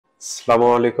अस्सलाम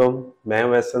वालेकुम, मैं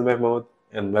हूं Ehsan Mahmood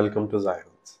and welcome to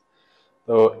Zaions।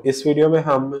 तो इस वीडियो में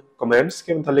हम कमेंट्स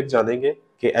के मुतालिक जानेंगे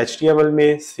कि HTML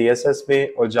में, CSS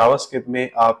में और जावास्क्रिप्ट में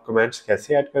आप कमेंट्स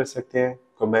कैसे ऐड कर सकते हैं,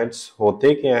 कमेंट्स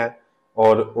होते क्या हैं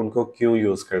और उनको क्यों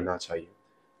यूज करना चाहिए।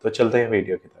 तो चलते हैं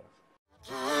वीडियो की तरफ।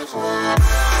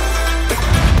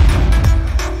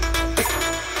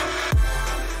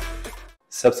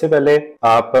 सबसे पहले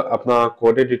आप अपना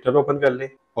कोड एडिटर ओपन कर लें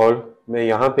और मैं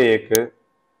यहाँ पे एक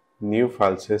न्यू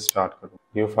फाइल से स्टार्ट करूँ।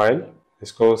 न्यू फाइल,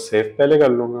 इसको सेव पहले कर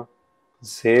लूँगा।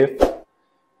 सेव,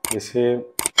 इसे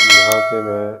यहाँ पे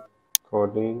मैं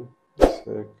कोडिंग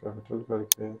इसे कैपिटल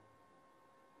करके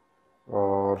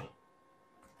और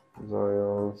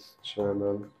Zaions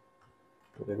चैनल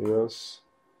वीडियोस,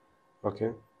 ओके,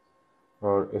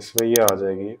 और इसमें ये आ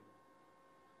जाएगी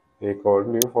एक और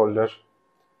न्यू फोल्डर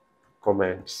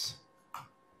कमेंट्स।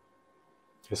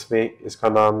 इसमें इसका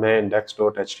नाम मैं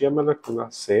index.html रख दूंगा।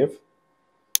 सेव,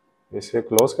 इसे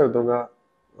क्लोज कर दूंगा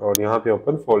और यहाँ पे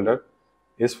ओपन फोल्डर,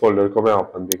 इस फोल्डर को मैं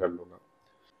ओपन भी कर लूंगा।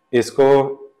 इसको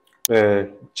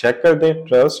चेक कर दें,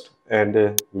 trust and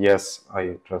yes I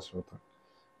trust होता है।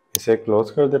 इसे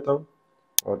क्लोज कर देता हूँ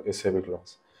और इसे भी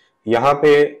क्लोज। यहाँ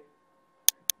पे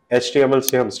HTML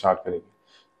से हम स्टार्ट करेंगे।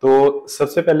 तो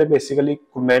सबसे पहले बेसिकली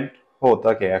कमेंट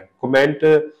होता क्या है। कमेंट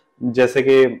जैसे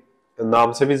कि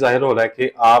नाम से भी जाहिर हो रहा है कि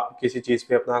आप किसी चीज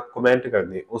पे अपना कमेंट कर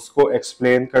दें, उसको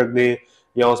एक्सप्लेन कर दें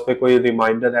या उस पर कोई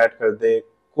रिमाइंडर ऐड कर दें,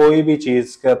 कोई भी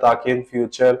चीज का, ताकि इन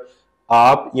फ्यूचर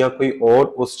आप या कोई और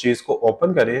उस चीज को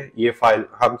ओपन करें। ये फाइल,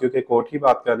 हम क्योंकि कोड की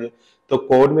बात कर रहे हैं तो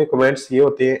कोड में कमेंट्स ये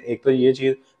होते हैं। एक तो ये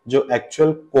चीज जो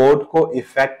एक्चुअल कोड को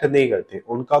इफेक्ट नहीं करते,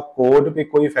 उनका कोड पे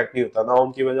कोई इफेक्ट नहीं होता, ना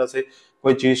उनकी वजह से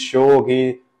कोई चीज शो होगी,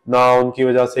 ना उनकी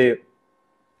वजह से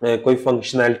कोई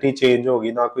फंक्शनैलिटी चेंज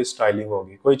होगी, ना कोई स्टाइलिंग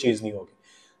होगी, कोई चीज नहीं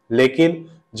होगी। लेकिन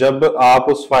जब आप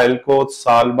उस फाइल को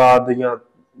साल बाद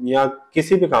या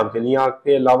किसी भी काम के लिए,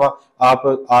 आपके अलावा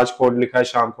आप आज कोड लिखा है,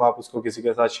 शाम को आप उसको किसी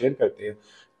के साथ शेयर करते हैं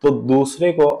तो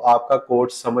दूसरे को आपका कोड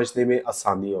समझने में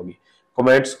आसानी होगी।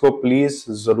 कमेंट्स को प्लीज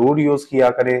जरूर यूज किया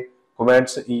करें।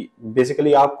 कमेंट्स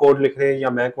बेसिकली आप कोड लिख रहे हैं या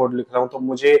मैं कोड लिख रहा हूं तो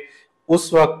मुझे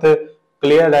उस वक्त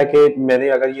क्लियर है कि मैंने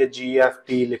अगर ये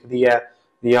GFT लिख दिया है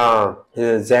या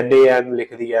ZAN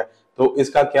लिख दिया है तो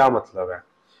इसका क्या मतलब है।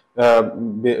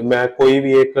 मैं कोई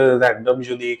भी एक रैंडम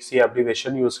यूनिक सी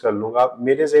एप्लीकेशन यूज कर लूंगा,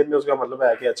 मेरे ज़हन में उसका मतलब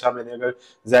है कि अच्छा मैंने अगर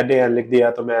ZAN लिख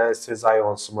दिया तो मैं इससे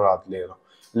Zaions मुराद ले रहा हूँ।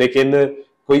 लेकिन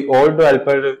कोई और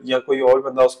डेवलपर या कोई और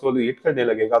बंदा उसको रीड करने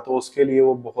लगेगा तो उसके लिए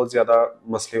वो बहुत ज्यादा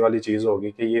मसले वाली चीज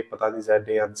होगी कि ये पता नहीं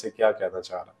ZAN से क्या कहना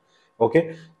चाह रहा। ओके,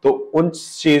 तो उन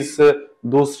चीज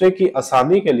दूसरे की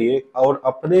आसानी के लिए और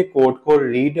अपने कोड को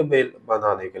रीडेबल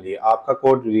बनाने के लिए आपका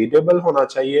कोड रीडेबल होना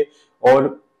चाहिए और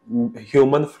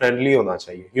ह्यूमन फ्रेंडली होना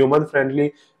चाहिए। ह्यूमन फ्रेंडली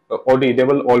और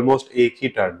रीडेबल ऑलमोस्ट एक ही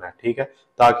टर्म है, ठीक है,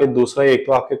 ताकि दूसरा एक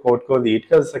तो आपके कोड को रीड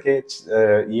कर सके,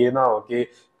 ये ना हो कि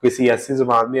किसी ऐसी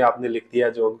जुबान में आपने लिख दिया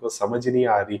जो उनको समझ नहीं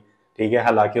आ रही, ठीक है,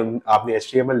 हालांकि आपने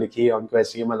HTML लिखी है, उनको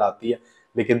HTML आती है,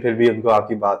 लेकिन फिर भी उनको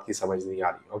आपकी बात की समझ नहीं आ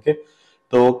रही। ओके,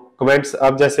 तो कमेंट्स,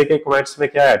 अब जैसे कि कमेंट्स में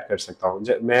क्या ऐड कर सकता हूँ,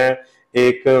 मैं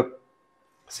एक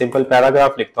सिंपल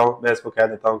पैराग्राफ लिखता हूँ, मैं इसको कह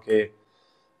देता हूँ कि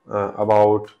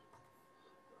अबाउट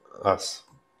अस,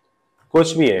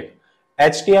 कुछ भी है।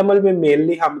 HTML में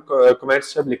मेनली हम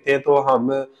कमेंट्स जब लिखते हैं तो हम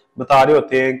बता रहे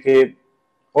होते हैं कि,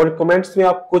 और कमेंट्स में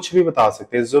आप कुछ भी बता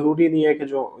सकते हैं, जरूरी नहीं है कि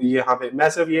जो यहाँ पे मैं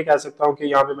सिर्फ ये कह सकता हूँ कि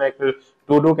यहाँ पे मैं एक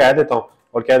टू डू कह देता हूँ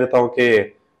और कह देता हूँ कि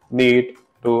need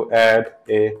to add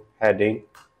a heading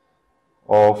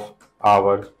of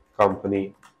our company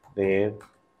name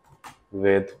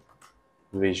with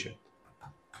vision.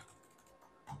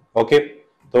 Okay,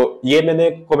 तो ये मैंने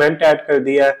कमेंट ऐड कर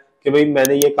दिया है कि भाई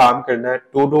मैंने ये काम करना है,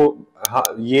 टू डू। हाँ,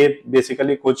 ये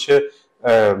बेसिकली कुछ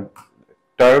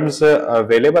टर्म्स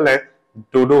अवेलेबल हैं,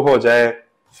 टू डू हो जाए,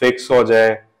 फिक्स हो जाए,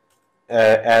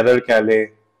 एरर कह ले,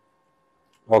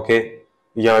 ओके,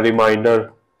 या रिमाइंडर,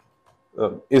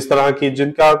 इस तरह की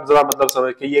जिनका जरा मतलब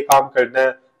समझ के ये काम करना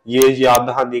है, ये याद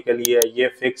दहानी के लिए, ये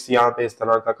फिक्स यहाँ पे इस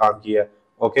तरह का काम किया है।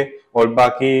 ओके, और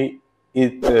बाकी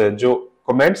जो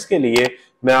कमेंट्स के लिए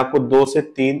मैं आपको 2 से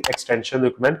 3 एक्सटेंशन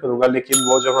रिकमेंड करूंगा, लेकिन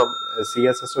वो जब हम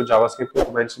CSS और जावास्क्रिप्ट के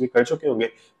कमेंट्स भी कर चुके होंगे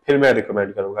फिर मैं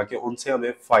रिकमेंड करूंगा कि उनसे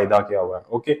हमें फायदा क्या हुआ है।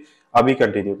 ओके, अभी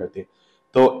कंटिन्यू करते हैं।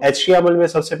 तो HTML में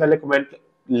सबसे पहले कमेंट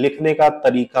लिखने का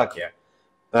तरीका क्या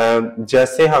है।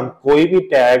 जैसे हम कोई भी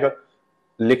टैग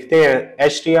लिखते हैं,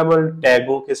 HTML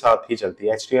टैगों के साथ ही चलती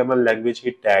है, HTML लैंग्वेज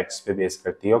ही टैग्स पे बेस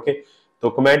करती है। ओके, तो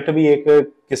कमेंट भी एक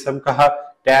किस्म का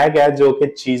टैग है जो कि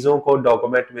चीजों को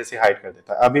डॉक्यूमेंट में से हाइड कर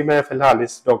देता है। अभी मैं फिलहाल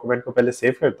इस डॉक्यूमेंट को पहले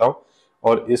सेव करता हूं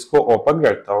और इसको ओपन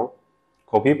करता हूं,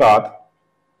 कॉपी पाथ,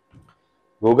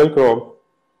 गूगल क्रोम,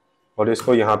 और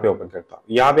इसको यहाँ पे ओपन करता हूँ।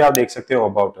 यहाँ पे आप देख सकते हो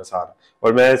अबाउट अस आ रहा है,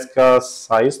 और मैं इसका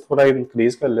साइज थोड़ा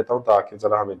इंक्रीज कर लेता हूँ ताकि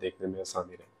जरा हमें देखने में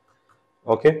आसानी रहे।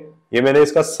 ओके, ये मैंने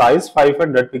इसका साइज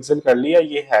 500 पिक्सल कर लिया।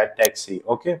 ये है टैक्सी।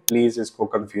 ओके, प्लीज इसको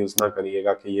कंफ्यूज ना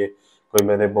करिएगा कि ये कोई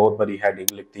मैंने बहुत बड़ी हेडिंग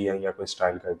लिख दी है या कोई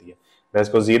स्टाइल कर दिया। मैं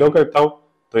इसको 0 करता हूँ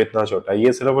तो इतना छोटा।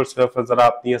 ये सिर्फ और सिर्फ जरा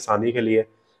अपनी आसानी के लिए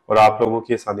और आप लोगों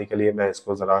की आसानी के लिए मैं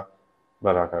इसको जरा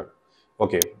बड़ा कर।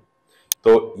 ओके,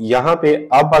 तो यहाँ पे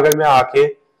अब अगर मैं आके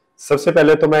सबसे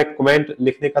पहले तो मैं कमेंट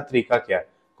लिखने का तरीका क्या है,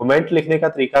 कमेंट लिखने का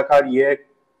तरीका का ये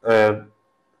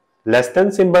less than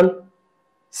symbol,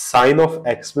 sign of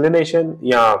explanation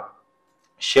या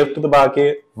शिफ्ट दबा के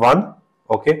 1।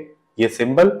 ओके, ये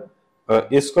सिंबल,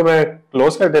 इसको मैं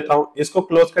क्लोज कर देता हूं। इसको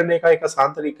क्लोज करने का एक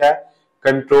आसान तरीका है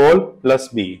कंट्रोल प्लस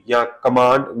बी या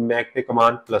कमांड मैक पे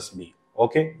कमांड प्लस बी।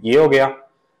 ओके, ये हो गया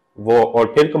वो,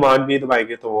 और फिर कमांड भी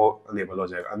दबाएंगे तो वो अनेबल हो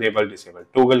जाएगा, अनेबल डिसेबल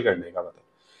टॉगल करने का मतलब।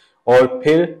 और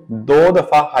फिर 2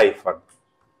 दफा हाइफन,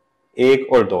 1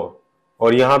 और 2,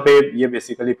 और यहाँ पे ये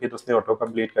बेसिकली फिर उसने ऑटो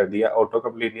कंप्लीट कर दिया। ऑटो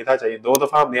कंप्लीट नहीं था चाहिए, 2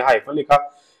 दफा हमने हाइफन लिखा,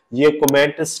 ये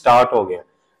कमेंट स्टार्ट हो गया।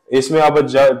 इसमें अब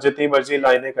जितनी मर्जी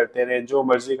लाइनें करते रहे, जो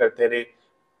मर्जी करते रहे,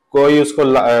 कोई उसको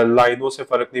लाइनों से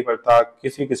फर्क नहीं पड़ता,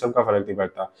 किसी किस्म का फर्क नहीं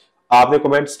पड़ता। आपने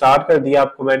कमेंट स्टार्ट कर दिया,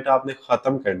 अब कमेंट आपने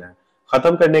खत्म करना है।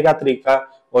 खत्म करने का तरीका,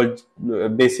 और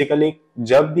बेसिकली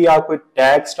जब भी आप कोई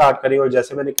टैग स्टार्ट करें, और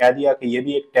जैसे मैंने कह दिया कि ये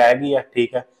भी एक टैग ही है,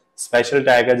 ठीक है, स्पेशल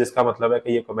टैग है जिसका मतलब है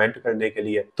कि ये कमेंट करने के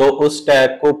लिए, तो उस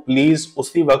टैग को प्लीज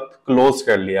उसी वक्त क्लोज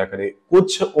कर लिया करें।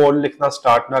 कुछ और लिखना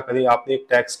स्टार्ट ना करें। आपने एक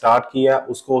टैग स्टार्ट किया,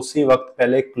 उसको उसी वक्त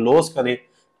पहले क्लोज करें,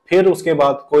 फिर उसके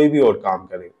बाद कोई भी और काम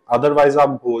करें, अदरवाइज आप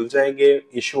भूल जाएंगे,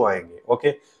 इश्यू आएंगे।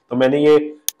 ओके, तो मैंने ये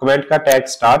कमेंट का टैग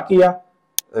स्टार्ट किया,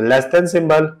 लेस देन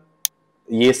सिंबल,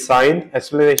 ये साइन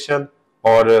एक्सप्लेनेशन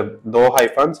और 2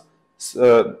 हाइफन्स,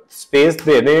 स्पेस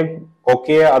दे दें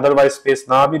ओके है, अदरवाइज स्पेस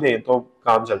ना भी दें तो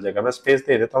काम चल जाएगा। मैं स्पेस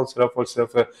दे देता हूँ सिर्फ और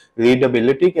सिर्फ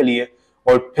रीडेबिलिटी के लिए,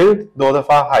 और फिर 2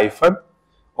 दफा हाइफन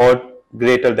और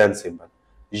ग्रेटर देन सिंबल।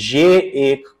 ये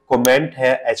एक कमेंट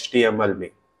है HTML में।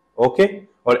 ओके,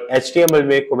 और HTML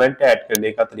में कमेंट ऐड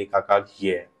करने का तरीका कार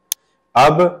ये है।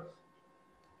 अब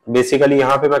बेसिकली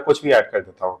यहाँ पे मैं कुछ भी ऐड कर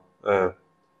देता हूँ,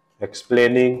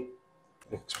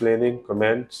 explaining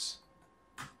comments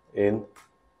in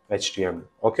HTML।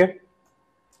 Okay,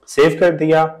 save कर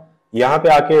दिया। यहाँ पे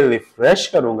आके रिफ्रेश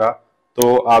करूंगा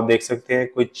तो आप देख सकते हैं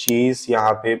कोई चीज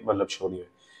यहाँ पे मतलब शो नहीं हुई।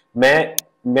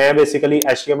 मैं बेसिकली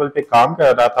HTML पे काम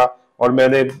कर रहा था और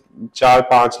मैंने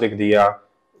 4-5 लिख दिया।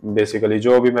 बेसिकली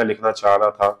जो भी मैं लिखना चाह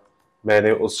रहा था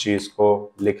मैंने उस चीज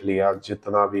को लिख लिया,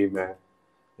 जितना भी मैं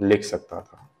लिख सकता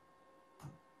था।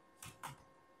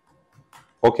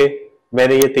 ओके,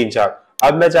 मैंने ये 3-4।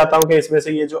 अब मैं चाहता हूं कि इसमें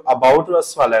से ये जो अबाउट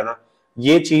अस वाला है ना,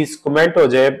 ये चीज कमेंट हो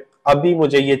जाए। अभी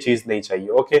मुझे ये चीज नहीं चाहिए।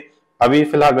 ओके, अभी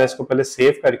फिलहाल मैं इसको पहले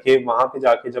सेव करके वहां पे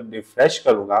जाके जब रिफ्रेश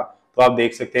करूंगा तो आप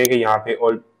देख सकते हैं कि यहाँ पे,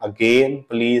 और अगेन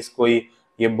प्लीज कोई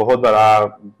ये बहुत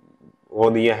बड़ा वो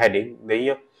नहीं है, हेडिंग नहीं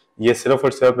है, ये सिर्फ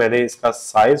और सिर्फ मैंने इसका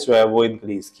साइज जो है वो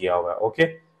इंक्रीज किया हुआ है। ओके,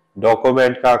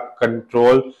 डॉक्यूमेंट का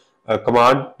कंट्रोल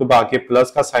कमांड दबा के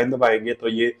प्लस का साइन दबाएंगे तो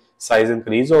ये साइज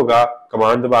इंक्रीज होगा,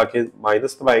 कमांड दबा के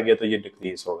माइनस दबाएंगे तो ये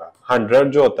डिक्रीज होगा। 100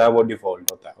 जो होता है वो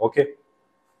डिफॉल्ट होता है। ओके,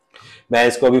 मैं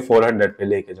इसको अभी 400 पे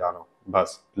लेके जा रहा हूँ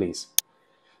बस प्लीज।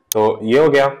 तो ये हो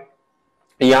गया।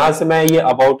 यहां से मैं ये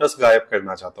अबाउट अस गायब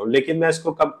करना चाहता हूँ, लेकिन मैं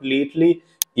इसको कंप्लीटली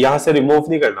यहाँ से रिमूव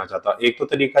नहीं करना चाहता। एक तो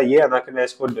तरीका ये है ना कि मैं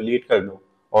इसको डिलीट कर दूं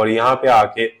और यहाँ पे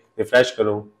आके रिफ्रेश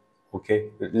करूं। ओके,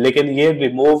 लेकिन ये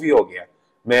रिमूव ही हो गया।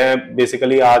 मैं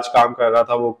बेसिकली आज काम कर रहा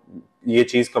था, वो ये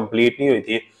चीज कंप्लीट नहीं हुई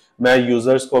थी, मैं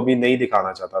यूजर्स को भी नहीं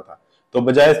दिखाना चाहता था। तो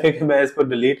बजाय इसके कि मैं इसको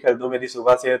डिलीट कर दूं, मेरी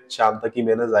सुबह से शाम तक की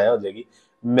मेहनत जाया हो जाएगी।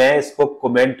 मैं इसको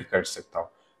कमेंट कर सकता हूँ।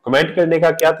 कमेंट करने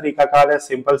का क्या तरीका कार है,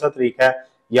 सिंपल सा तरीका है।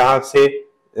 यहाँ से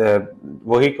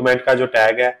वही कमेंट का जो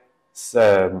टैग है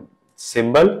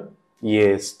सिंबल,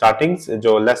 ये स्टार्टिंग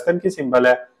जो लेस देन की सिंबल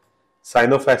है,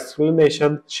 sign of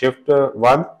exclamation, shift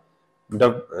 1,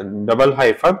 double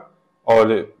hyphen,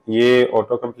 और ये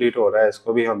ऑटो कंप्लीट हो रहा है,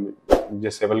 इसको भी हम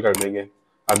डिसेबल कर देंगे।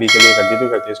 अभी के लिए कंटिन्यू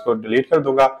करते हैं, इसको डिलीट कर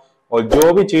दूंगा और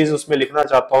जो भी चीज उसमें लिखना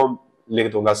चाहता हूँ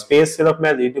लिख दूंगा। स्पेस सिर्फ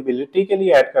मैं रीडेबिलिटी के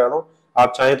लिए ऐड कर रहा हूँ,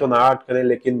 आप चाहें तो ना ऐड करें,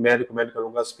 लेकिन मैं रिकमेंड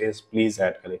करूंगा स्पेस प्लीज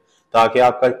ऐड करें ताकि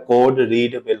आपका कोड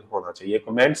रीडेबल होना चाहिए।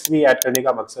 कमेंट्स भी ऐड करने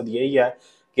का मकसद यही है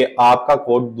कि आपका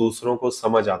कोड दूसरों को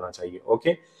समझ आना चाहिए।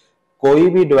 ओके, कोई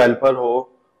भी डेवलपर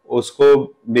हो, उसको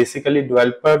बेसिकली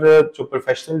डेवलपर जो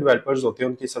प्रोफेशनल डेवलपर्स होते हैं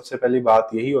उनकी सबसे पहली बात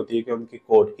यही होती है कि उनकी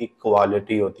कोड की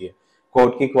क्वालिटी होती है।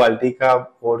 कोड की क्वालिटी का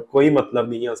और कोई मतलब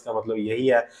नहीं है, उसका मतलब यही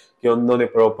है कि उन्होंने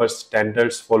प्रॉपर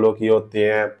स्टैंडर्ड्स फॉलो किए होते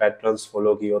हैं, पैटर्न्स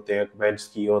फॉलो किए होते हैं, कमेंट्स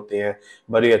किए होते हैं,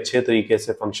 बड़े अच्छे तरीके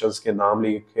से फंक्शंस के नाम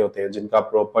लिखे होते हैं जिनका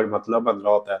प्रॉपर मतलब बन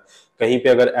रहा होता है। कहीं पे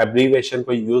अगर एब्रीवेशन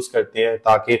को यूज करते हैं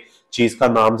ताकि चीज का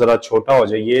नाम जरा छोटा हो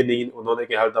जाए, ये नहीं उन्होंने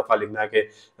कि हर दफा लिखना है कि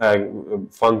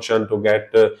function to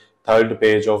get third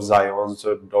page of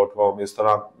Zaions.com, इस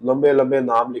तरह लंबे लंबे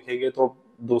नाम लिखेंगे तो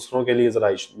दूसरों के लिए जरा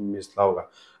मसला होगा।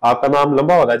 आपका नाम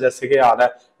लंबा हो रहा है, जैसे कि आ रहा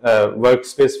है work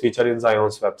space feature in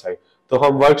Zaions website, तो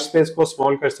हम वर्क स्पेस को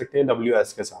स्मॉल कर सकते हैं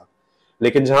WS के साथ,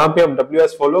 लेकिन जहां पे हम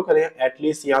WS फॉलो करें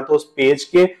एटलीस्ट या तो उस पेज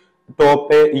के टॉप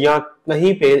पे या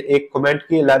कहीं पे एक कमेंट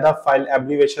की अलग फाइल,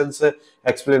 एब्रीवेशंस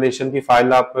एक्सप्लेनेशन की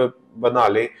फाइल आप बना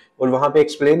लें और वहां पे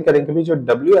एक्सप्लेन करें कि जो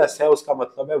WS है उसका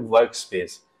मतलब है वर्क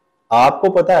स्पेस। आपको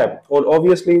पता है, और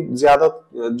ऑब्वियसली ज्यादा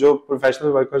जो प्रोफेशनल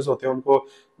वर्कर्स होते हैं उनको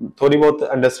थोड़ी बहुत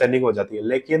अंडरस्टैंडिंग हो जाती है,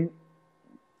 लेकिन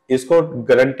इसको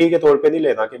गारंटी के तौर पे नहीं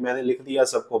लेना कि मैंने लिख दिया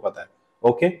सबको पता है।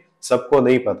 ओके, सबको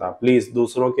नहीं पता, प्लीज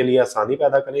दूसरों के लिए आसानी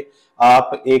पैदा करें।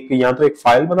 आप एक या तो एक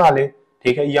फाइल बना लें,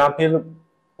 ठीक है, या फिर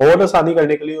और आसानी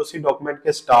करने के लिए उसी डॉक्यूमेंट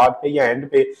के स्टार्ट पे या एंड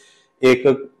पे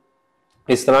एक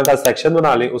इस तरह का सेक्शन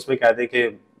बना लें, उसमें कह दें कि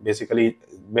बेसिकली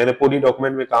मैंने पूरी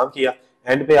डॉक्यूमेंट में काम किया,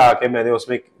 एंड पे आके मैंने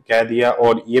उसमें कह दिया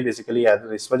और ये बेसिकली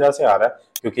एरर इस वजह से आ रहा है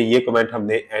क्योंकि ये कमेंट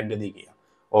हमने एंड नहीं किया।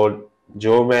 और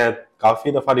जो मैं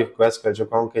काफी दफा रिक्वेस्ट कर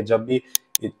चुका हूं कि जब भी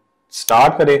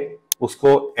स्टार्ट करें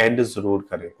उसको एंड जरूर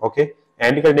करें। ओके,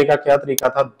 एंड करने का क्या तरीका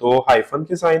था, 2 हाइफन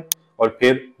के साइन और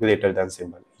फिर ग्रेटर देन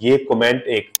सिंबल। ये कमेंट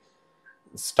एक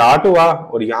स्टार्ट हुआ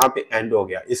और यहाँ पे एंड हो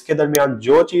गया, इसके दरमियान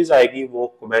जो चीज आएगी वो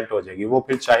कमेंट हो जाएगी, वो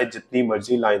फिर चाहे जितनी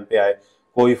मर्जी लाइन पे आए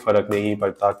कोई फर्क नहीं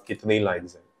पड़ता कितनी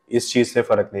लाइंस है, इस चीज से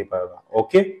फर्क नहीं पड़ रहा।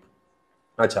 ओके,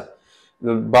 अच्छा,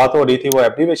 बात हो रही थी वो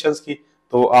एब्रीवेशंस की,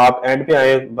 तो आप एंड पे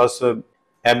आए, बस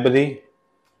एब्रीवेशंस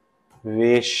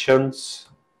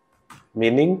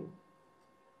मीनिंग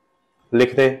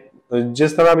लिख दें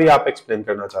जिस तरह भी आप एक्सप्लेन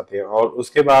करना चाहते हैं, और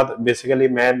उसके बाद बेसिकली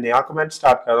मैं नया कमेंट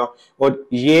स्टार्ट कर रहा हूं और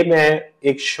ये मैं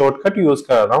एक शॉर्टकट यूज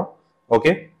कर रहा हूं।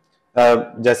 ओके,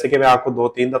 जैसे कि मैं आपको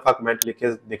 2-3 दफा कमेंट लिख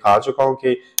के दिखा चुका हूं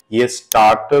कि ये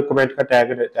स्टार्ट कमेंट का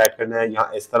टैग ऐड करना है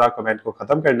या इस तरह कमेंट को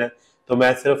खत्म करना है, तो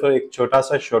मैं सिर्फ एक छोटा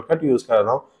सा शॉर्टकट यूज कर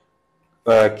रहा हूं।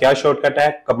 क्या शॉर्टकट है,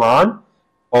 कमांड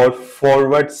और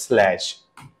फॉरवर्ड स्लैश,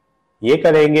 ये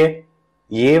करेंगे,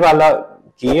 ये वाला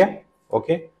किया।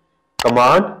 Okay,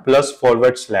 command plus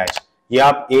forward slash, ये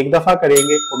आप एक दफा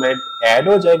करेंगे कमेंट ऐड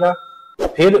हो जाएगा,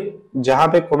 फिर जहां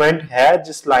पे कमेंट है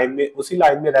जिस लाइन में उसी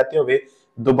लाइन में रहते हुए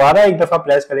दोबारा एक दफा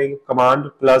प्रेस करेंगे कमांड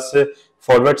प्लस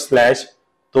फॉरवर्ड स्लैश,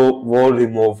 तो वो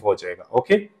रिमूव हो जाएगा।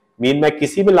 ओके, मीन मैं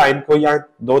किसी भी लाइन को या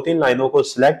 2-3 लाइनों को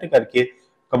सिलेक्ट करके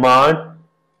कमांड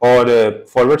और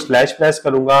फॉरवर्ड स्लैश प्रेस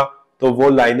करूंगा तो वो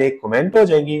लाइनें कमेंट हो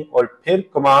जाएंगी, और फिर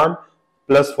command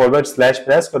plus forward slash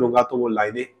press करूंगा तो वो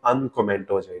लाइनें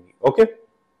अनकमेंट हो जाएंगी। ओके,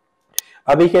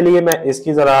 अभी के लिए मैं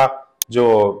इसकी जरा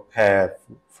जो है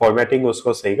फॉर्मेटिंग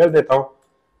उसको सही कर देता हूं,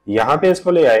 यहां पे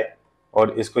इसको ले आए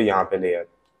और इसको यहां पे ले आए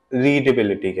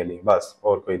रीडेबिलिटी के लिए, बस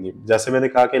और कोई नहीं। जैसे मैंने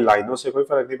कहा कि लाइनों से कोई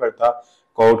फर्क नहीं पड़ता,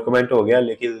 कोड कमेंट हो गया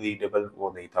लेकिन रीडेबल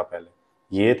वो नहीं था, पहले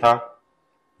ये था,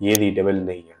 ये रीडेबल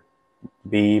नहीं है।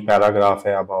 बी पैराग्राफ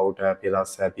है, अबाउट है,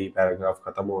 प्लस है, बी पैराग्राफ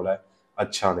खत्म हो रहा है,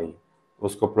 अच्छा नहीं,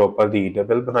 उसको प्रॉपर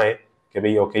रीडेबल बनाए कि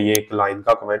भाई ओके ये एक लाइन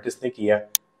का कमेंट इसने किया है,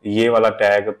 ये वाला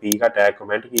टैग पी का टैग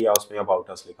कमेंट किया, उसमें अबाउट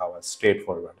अस लिखा हुआ है, स्ट्रेट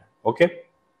फॉरवर्ड है। ओके,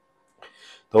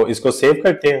 तो इसको सेव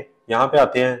करते हैं, यहाँ पे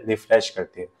आते हैं, रिफ्रेश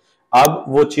करते हैं, अब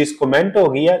वो चीज कमेंट हो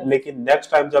गई है, लेकिन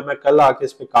नेक्स्ट टाइम जब मैं कल आके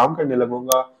इस पे काम करने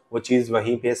लगूंगा वो चीज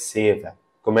वहीं पे सेव है,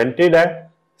 कमेंटेड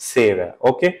है, सेव है।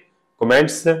 ओके,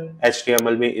 कमेंट्स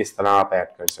HTML में इस तरह आप ऐड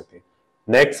कर सकते हैं।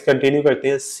 नेक्स्ट कंटिन्यू करते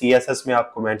हैं, CSS में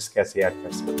आप कमेंट्स कैसे ऐड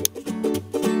कर सकते हैं।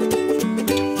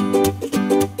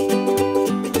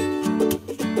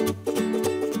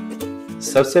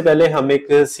 सबसे पहले हम एक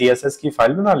CSS की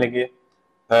फाइल बना लेंगे।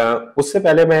 उससे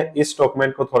पहले मैं इस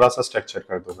डॉक्यूमेंट को थोड़ा सा स्ट्रक्चर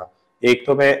कर दूंगा। एक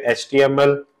तो मैं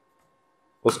HTML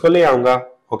उसको ले आऊंगा,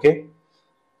 ओके,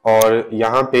 और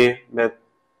यहाँ पे मैं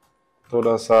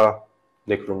थोड़ा सा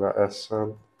लिख लूंगा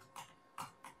ahsan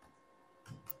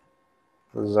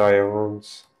Zaions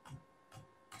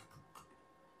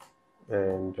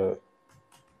and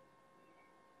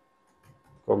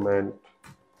comment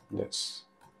this।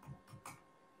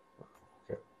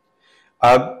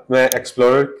 अब मैं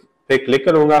एक्सप्लोरर पे क्लिक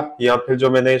करूंगा, या फिर जो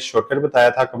मैंने शॉर्टकट बताया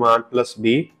था कमांड प्लस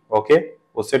बी, ओके,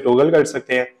 उससे टॉगल कर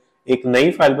सकते हैं। एक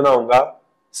नई फाइल बनाऊंगा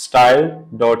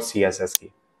style.css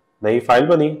की, नई फाइल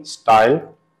बनी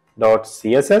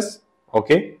style.css।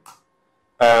 ओके,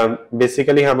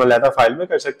 बेसिकली हम अलग फाइल में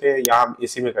कर सकते हैं या हम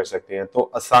इसी में कर सकते हैं,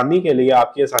 तो आसानी के लिए,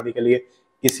 आपकी आसानी के लिए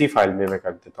इसी फाइल में मैं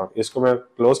कर देता हूँ। इसको मैं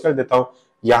क्लोज कर देता हूँ।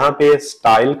 यहाँ पे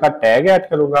स्टाइल का टैग ऐड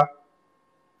करूंगा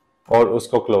और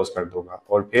उसको क्लोज कर दूंगा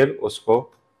और फिर उसको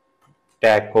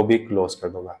टैग को भी क्लोज कर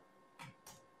दूंगा।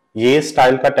 ये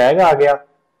स्टाइल का टैग आ गया।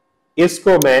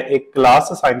 इसको मैं एक क्लास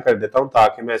असाइन कर देता हूं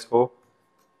ताकि मैं इसको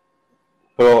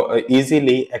तो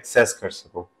इजीली एक्सेस कर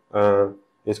सकूं।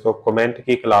 इसको कमेंट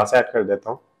की क्लास ऐड कर देता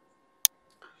हूं।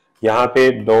 यहाँ पे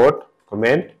dot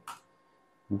comment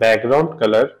background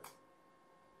colour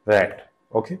red.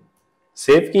 Okay,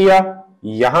 save किया।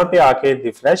 यहाँ पे आके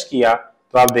रिफ्रेश किया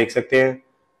तो आप देख सकते हैं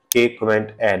कि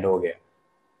कमेंट ऐड हो गया।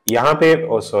 यहाँ पे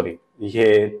सॉरी,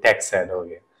 ये टेक्स्ट ऐड हो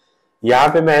गया। यहाँ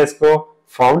पे मैं इसको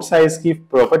फॉन्ट साइज की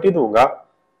प्रॉपर्टी दूंगा।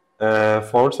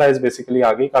 फॉन्ट साइज बेसिकली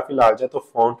आगे काफी लार्ज है तो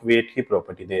फॉन्ट वेट की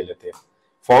प्रॉपर्टी दे लेते हैं।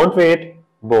 Font weight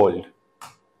bold.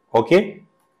 Okay,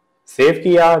 save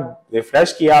किया,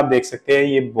 रिफ्रेश किया, आप देख सकते हैं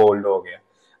ये बोल्ड हो गया।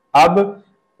 अब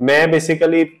मैं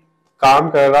बेसिकली काम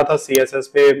कर रहा था CSS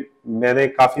पे, मैंने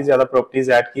काफी ज्यादा प्रॉपर्टीज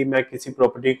ऐड की। मैं किसी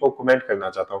प्रॉपर्टी को कमेंट करना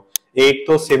चाहता हूँ। एक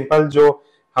तो सिंपल जो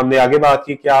हमने आगे बात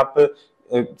की कि आप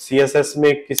CSS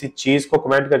में किसी चीज को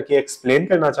कमेंट करके एक्सप्लेन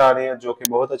करना चाह रहे हैं, जो कि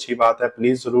बहुत अच्छी बात है,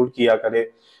 प्लीज जरूर किया करें।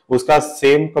 उसका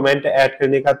सेम कमेंट ऐड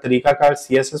करने का तरीकाकार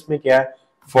CSS में क्या है,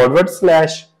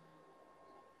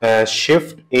 //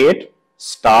 shift 8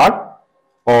 स्टार्ट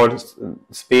और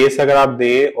स्पेस अगर आप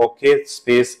दें, ओके,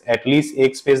 स्पेस एटलीस्ट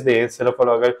एक स्पेस दें सिर्फ, और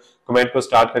अगर कमेंट को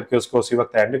स्टार्ट करके उसको उसी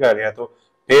वक्त एंड कर रहे हैं तो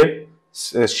फिर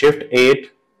shift 8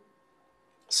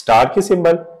 स्टार के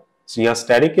सिंबल या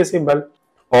स्टैटिक के सिंबल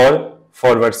और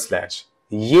 //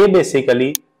 ये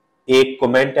बेसिकली एक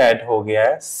कमेंट ऐड हो गया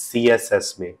है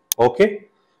CSS में। ओके,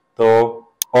 तो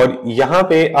और यहाँ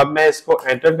पे अब मैं इसको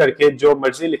एंटर करके जो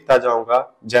मर्जी लिखता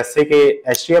जाऊंगा, जैसे कि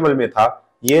HTML में था,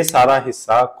 ये सारा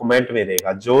हिस्सा कमेंट में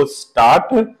रहेगा। जो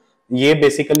स्टार्ट, ये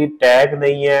बेसिकली टैग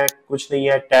नहीं है, कुछ नहीं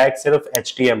है, टैग सिर्फ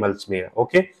HTML में है।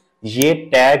 ओके, ये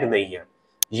टैग नहीं है,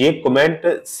 ये कमेंट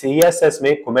CSS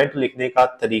में कमेंट लिखने का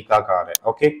तरीकाकार है।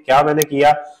 ओके, क्या मैंने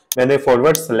किया, मैंने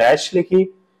 // लिखी।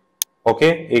 ओके,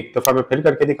 एक दफा मैं फिर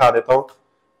करके दिखा देता हूं।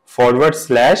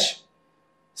 /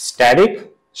 स्टैटिक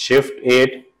shift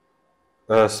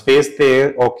 8 स्पेस दे।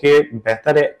 ओके,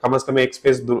 बेहतर है कम से कम एक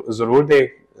स्पेस जरूर दे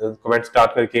कमेंट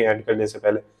स्टार्ट करके एंड करने से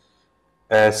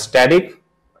पहले। स्टैटिक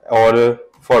और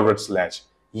 //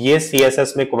 ये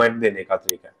CSS में कमेंट देने का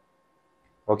तरीका है।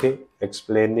 Okay,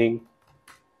 explaining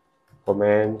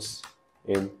comments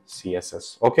in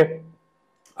CSS। Okay,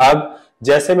 अब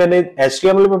जैसे मैंने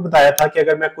HTML में बताया था कि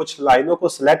अगर मैं कुछ लाइनों को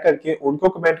सिलेक्ट करके उनको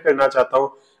कमेंट करना चाहता हूं,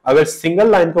 अगर सिंगल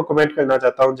लाइन को कमेंट करना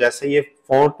चाहता हूं, जैसे ये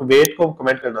फॉन्ट वेट को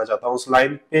कमेंट करना चाहता हूं, उस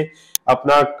लाइन पे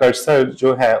अपना कर्सर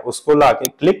जो है उसको लाके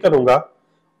क्लिक करूंगा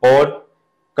और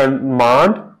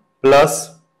कमांड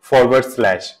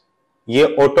 +// ये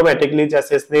ऑटोमेटिकली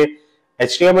जैसे इसने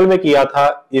HTML में किया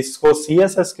था, इसको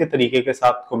CSS के तरीके के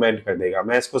साथ कमेंट कर देगा।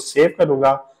 मैं इसको सेव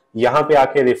करूंगा, यहाँ पे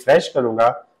आके रिफ्रेश करूंगा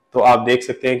तो आप देख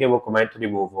सकते हैं कि वो कमेंट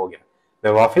रिमूव हो गया।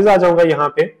 मैं वापस आ जाऊंगा, यहाँ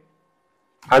पे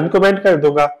अनकमेंट कर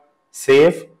दूंगा,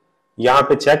 सेव, यहाँ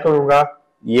पे चेक करूंगा,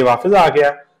 ये वापस आ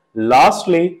गया।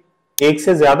 लास्टली एक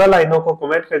से ज्यादा लाइनों को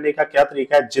कमेंट करने का क्या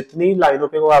तरीका है, जितनी लाइनों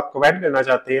पे वो आप कमेंट करना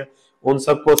चाहते हैं उन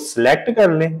सबको सिलेक्ट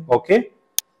कर लें। ओके,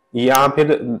 यहाँ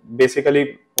फिर बेसिकली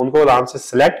उनको आराम से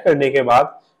सिलेक्ट करने के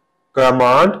बाद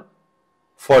कमांड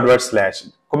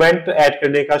 // कमेंट ऐड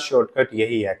करने का शॉर्टकट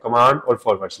यही है, कमांड और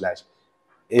 //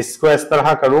 इसको इस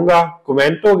तरह करूंगा,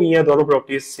 कमेंट हो गई है दोनों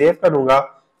प्रॉपर्टीज, सेव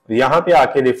करूंगा, यहाँ पे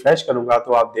आके रिफ्रेश करूंगा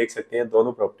तो आप देख सकते हैं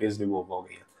दोनों प्रॉपर्टीज रिमूव हो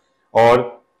गई है।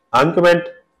 और अनकमेंट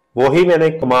वही मैंने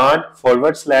कमांड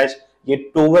 // ये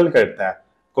टूगल करता है,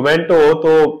 कमेंट हो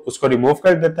तो उसको रिमूव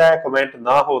कर देता है, कमेंट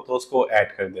ना हो तो उसको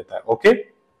ऐड कर देता है। ओके,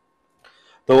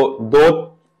 तो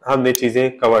दो हमने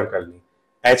चीजें कवर कर ली।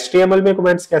 HTML में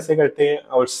कमेंट्स कैसे करते हैं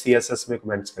और CSS में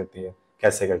कमेंट्स करते हैं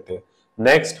कैसे करते हैं।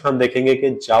 नेक्स्ट हम देखेंगे कि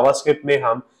जावास्क्रिप्ट में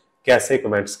हम कैसे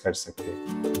कमेंट्स कर सकते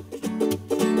हैं।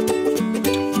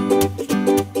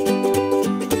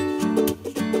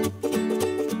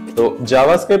 तो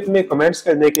जावास्क्रिप्ट में कमेंट्स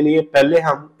करने के लिए पहले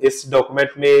हम इस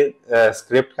डॉक्यूमेंट में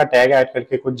स्क्रिप्ट का टैग ऐड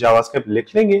करके कुछ जावास्क्रिप्ट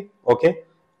लिख लेंगे। ओके,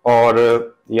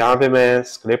 और यहाँ पे मैं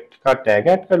स्क्रिप्ट का टैग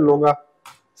ऐड कर लूंगा,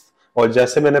 और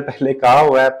जैसे मैंने पहले कहा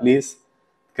हुआ है, प्लीज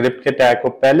स्क्रिप्ट के टैग को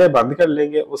पहले बंद कर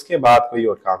लेंगे, उसके बाद कोई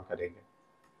और काम करेंगे।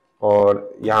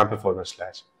 और यहाँ पे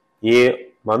 //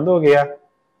 ये बंद हो गया,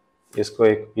 इसको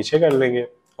एक पीछे कर लेंगे,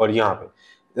 और यहाँ पे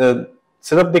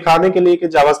सिर्फ दिखाने के लिए कि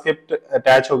जावास्क्रिप्ट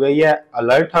अटैच हो गई है,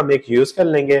 अलर्ट हम एक यूज कर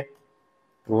लेंगे,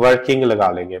 वर्किंग लगा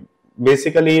लेंगे।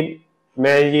 बेसिकली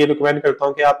मैं ये रिकमेंड करता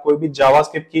हूं कि आप कोई भी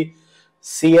जावास्क्रिप्ट की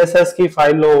CSS की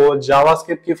फाइल हो,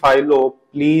 जावास्क्रिप्ट की फाइल हो,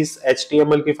 प्लीज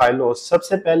HTML की फाइल हो,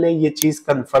 सबसे पहले ये चीज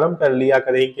कंफर्म कर लिया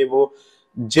करें कि वो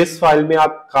जिस फाइल में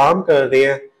आप काम कर रहे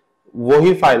हैं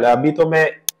वही फाइल है। अभी तो मैं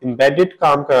एम्बेडेड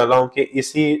काम कर रहा हूं कि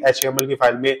इसी HTML की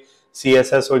फाइल में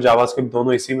CSS और जावास्क्रिप्ट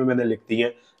दोनों इसी में मैंने लिख दी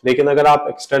है। लेकिन अगर आप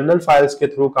एक्सटर्नल फाइल्स के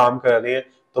थ्रू काम कर रहे हैं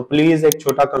तो प्लीज एक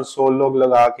छोटा कंसोल लॉग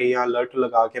लगा के या अलर्ट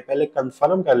लगा के पहले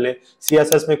कंफर्म कर लें।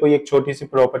 CSS में कोई एक छोटी सी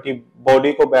प्रॉपर्टी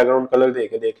बॉडी को बैकग्राउंड कलर दे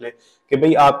के देख लें कि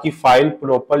भाई आपकी फाइल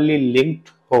प्रॉपरली लिंक्ड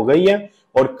हो गई है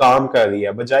और काम कर रही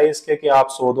है, बजाय इसके कि आप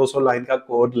 100-200 लाइन का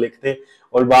कोड लिख दें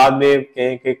और बाद में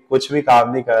कहें कि कुछ भी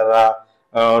काम नहीं कर रहा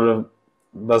और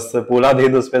बस पूरा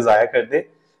दिन उस पर जाया कर दे।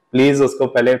 प्लीज उसको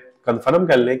पहले कंफर्म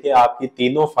कर लें कि आपकी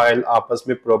तीनों फाइल आपस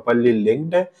में प्रॉपरली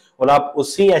लिंक्ड है और आप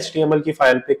उसी HTML की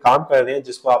फाइल पे काम कर रहे हैं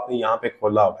जिसको आपने यहाँ पे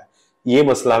खोला हुआ है। ये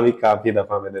मसला भी काफी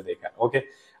दफा मैंने देखा है। ओके,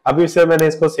 अभी से मैंने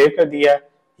इसको सेव कर दिया है,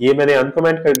 ये मैंने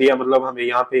अनकमेंट कर दिया, मतलब हमें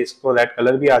यहाँ पे इसको रेड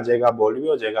कलर भी आ जाएगा, बोल्ड भी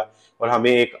हो जाएगा और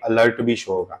हमें एक अलर्ट भी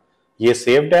शो होगा। ये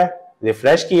सेव्ड है,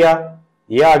 रिफ्रेश किया,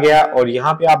 ये आ गया और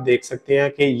यहाँ पे आप देख सकते हैं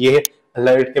कि ये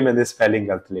अलर्ट के मैंने स्पेलिंग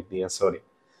गलत लिख दिया, sorry,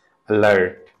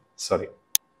 alert, sorry.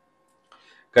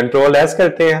 Control S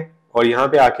करते हैं और यहाँ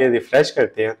पे आके रिफ्रेश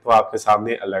करते हैं तो आपके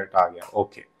सामने अलर्ट आ गया।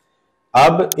 ओके,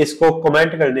 अब इसको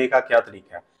कमेंट करने का क्या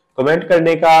तरीका है? कमेंट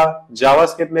करने का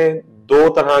जावास्क्रिप्ट में दो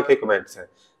तरह के कमेंट्स हैं।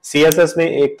 CSS में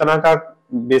एक तरह का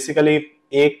बेसिकली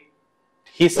एक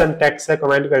ही सिंटैक्स है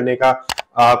कमेंट करने का।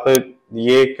 आप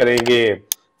ये करेंगे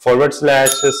फॉरवर्ड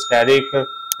स्लैश स्टैटिक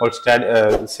और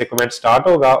से कमेंट स्टार्ट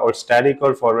होगा और स्टैटिक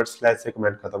और फॉरवर्ड स्लैश से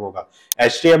कमेंट खत्म होगा।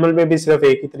 HTML में भी सिर्फ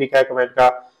एक ही तरीका है कमेंट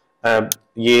का,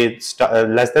 ये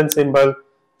less than symbol,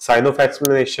 sign of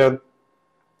explanation,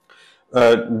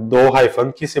 दो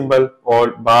हाइफन की सिंबल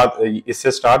और बाद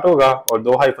इससे स्टार्ट होगा और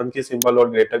दो हाइफन की सिंबल और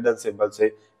ग्रेटर देन सिंबल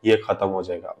से ये खत्म हो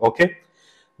जाएगा। ओके,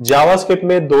 जावास्क्रिप्ट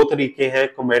में दो तरीके हैं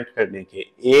कमेंट करने के,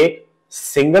 एक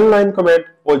सिंगल लाइन कमेंट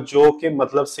और जो कि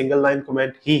मतलब सिंगल लाइन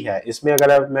कमेंट ही है। इसमें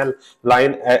अगर मैं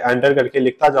लाइन एंटर करके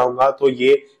लिखता जाऊंगा तो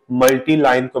ये मल्टी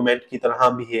लाइन कमेंट की तरह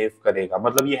बिहेव करेगा,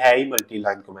 मतलब ये है ही मल्टी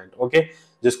लाइन कमेंट। ओके,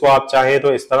 जिसको आप चाहें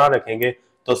तो इस तरह रखेंगे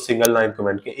तो सिंगल लाइन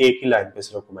कमेंट के एक ही लाइन पे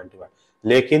सिर्फ कमेंट हुआ है,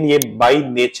 लेकिन ये बाय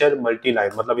नेचर मल्टी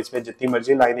लाइन, मतलब इसमें जितनी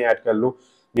मर्जी लाइनें ऐड कर लूं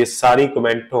ये सारी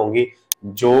कमेंट होंगी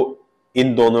जो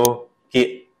इन दोनों के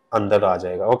अंदर आ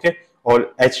जाएगा। ओके,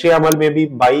 और HTML में भी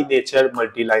by nature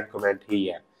multi line comment ही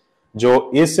है,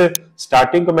 जो इस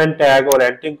स्टार्टिंग कमेंट टैग और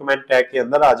एंडिंग कमेंट टैग के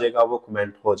अंदर आ जाएगा वो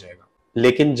कमेंट हो जाएगा।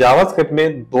 लेकिन जावास्क्रिप्ट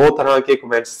में दो तरह के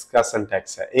कमेंट्स का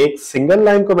सिंटैक्स है, एक सिंगल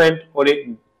लाइन कमेंट और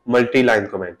एक multi line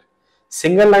comment.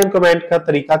 Single line comment का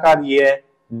तरीकाकार ये है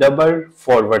डबल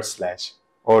फॉरवर्ड स्लैश,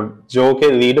 और जो कि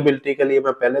रीडेबिलिटी के लिए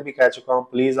मैं पहले भी कह चुका हूं,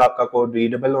 प्लीज आपका कोड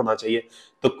रीडेबल होना चाहिए,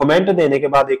 तो कमेंट देने के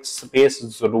बाद एक स्पेस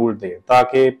जरूर दें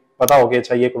ताकि पता हो कि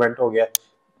अच्छा ये कमेंट हो गया,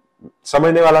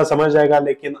 समझने वाला समझ जाएगा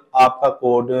लेकिन आपका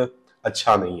कोड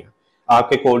अच्छा नहीं है,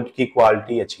 आपके कोड की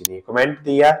क्वालिटी अच्छी नहीं है। कमेंट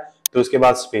दिया तो उसके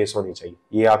बाद स्पेस होनी चाहिए,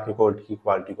 ये आपके कोड की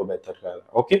क्वालिटी को बेहतर कर रहा है।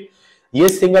 ओके, ये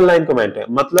सिंगल लाइन कमेंट है,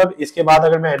 मतलब इसके बाद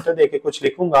अगर मैं एंटर देके कुछ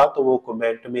लिखूंगा तो वो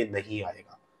कमेंट में नहीं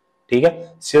आएगा। ठीक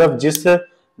है, सिर्फ जिस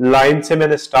लाइन से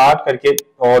मैंने स्टार्ट करके,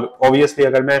 और ऑब्वियसली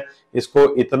अगर मैं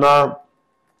इसको इतना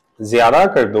ज्यादा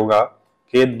कर दूंगा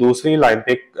कि दूसरी लाइन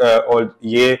पे और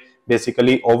ये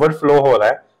बेसिकली ओवरफ्लो हो रहा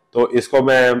है, तो इसको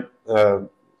मैं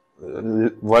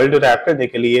वर्ड रैप करने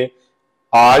के लिए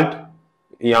आल्ट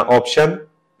या ऑप्शन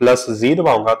 +Z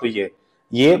दबाऊंगा तो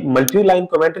ये मल्टी लाइन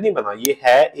कमेंट नहीं बना, ये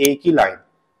है एक ही लाइन,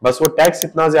 बस वो टेक्स्ट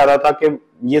इतना ज्यादा था कि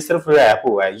ये सिर्फ रैप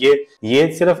हुआ है,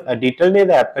 ये सिर्फ एडिटर ने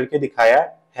रैप करके दिखाया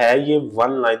है, ये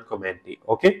वन लाइन कमेंट थी।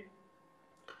 ओके,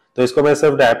 तो इसको मैं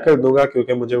सिर्फ रैप कर दूंगा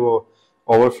क्योंकि मुझे वो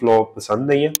ओवरफ्लो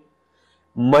पसंद नहीं है।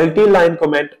 मल्टी लाइन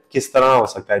कमेंट किस तरह हो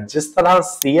सकता है? जिस तरह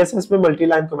CSS में मल्टी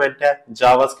लाइन कमेंट है,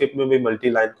 जावास्क्रिप्ट में भी मल्टी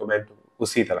लाइन कमेंट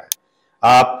उसी तरह है।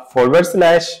 आप फॉरवर्ड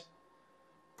स्लैश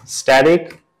स्टैटिक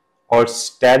और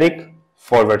स्टैटिक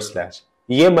फॉरवर्ड स्लैश,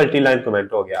 ये मल्टी लाइन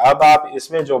कमेंट हो गया। अब आप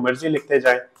इसमें जो मर्जी लिखते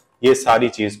जाएं ये सारी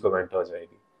चीज कमेंट हो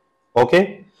जाएगी। ओके,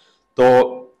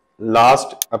 तो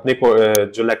लास्ट अपने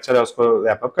जो लेक्चर है उसको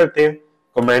रैप अप करते हैं।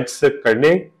 कमेंट्स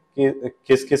करने की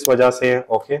किस किस वजह से है,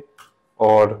 ओके,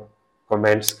 और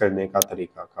कमेंट्स करने का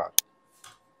तरीकाकार,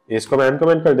 इसको मैं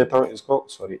अनकमेंट कर देता हूँ,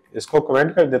 इसको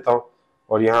कमेंट कर देता हूँ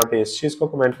और यहाँ पे इस चीज को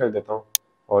कमेंट कर देता हूँ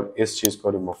और इस चीज को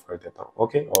रिमूव कर देता हूँ।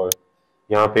 ओके, और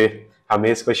यहाँ पे हमें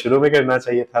इसको शुरू में करना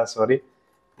चाहिए था, सॉरी,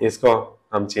 इसको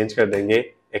हम चेंज कर देंगे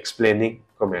एक्सप्लेनिंग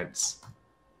कमेंट्स।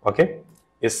 ओके,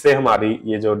 इससे हमारी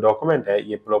ये जो डॉक्यूमेंट है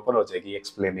ये प्रॉपर हो जाएगी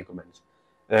एक्सप्लेनिंग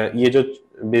कमेंट्स। ये जो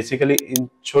बेसिकली इन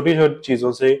छोटी छोटी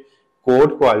चीजों से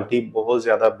कोड क्वालिटी बहुत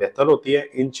ज्यादा बेहतर होती है,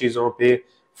 इन चीजों पे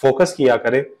फोकस किया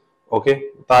करें। ओके,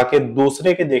 ताकि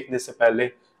दूसरे के देखने से पहले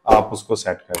आप उसको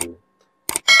सेट कर लें।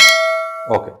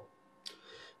 ओके,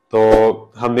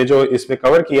 तो हमने जो इसमें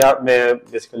कवर किया, मैं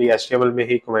बेसिकली HTML में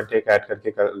ही कमेंट एक ऐड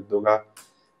करके कर दूंगा,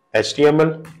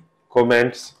 HTML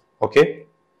comments, okay,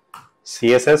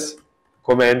 CSS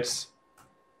comments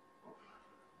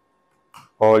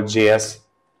और JS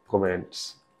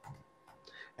कमेंट्स।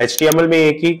 HTML में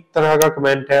एक ही तरह का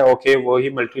कमेंट है, ओके, वो ही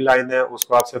मल्टी लाइन है,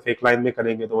 उसको आप सिर्फ एक लाइन में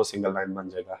करेंगे तो वो सिंगल लाइन बन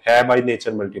जाएगा, है by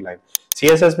nature multi line.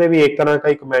 CSS में भी एक तरह का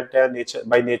ही कमेंट है, nature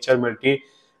by nature multi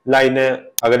line है,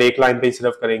 अगर एक लाइन पे ही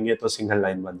सिर्फ करेंगे तो सिंगल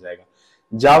लाइन बन जाएगा।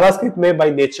 जावास्क्रिप्ट में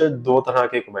बाय नेचर दो तरह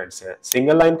के कमेंट्स हैं,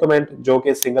 सिंगल लाइन कमेंट जो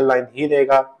कि सिंगल लाइन ही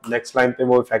देगा, नेक्स्ट लाइन पे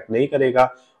वो इफेक्ट नहीं करेगा,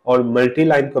 और मल्टी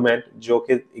लाइन कमेंट जो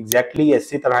कि एग्जैक्टली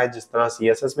ऐसी तरह है जिस तरह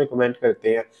CSS में कमेंट करते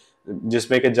हैं,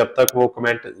 जिसमें कि जब तक वो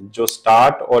कमेंट जो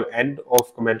स्टार्ट और एंड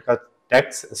ऑफ कमेंट का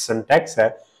टेक्स्ट सिंटैक्स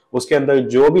है उसके अंदर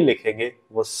जो भी लिखेंगे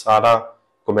वो सारा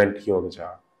कमेंट ही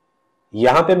होगा।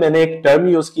 यहाँ पे मैंने एक टर्म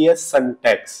यूज की है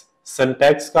सिंटैक्स।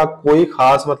 सिंटैक्स का कोई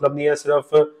खास मतलब नहीं है,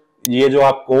 सिर्फ ये जो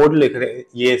आप कोड लिख रहे हैं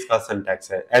ये इसका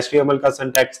सिंटैक्स है। HTML का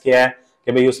सिंटैक्स क्या है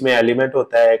कि भाई उसमें एलिमेंट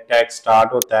होता है, एक टैग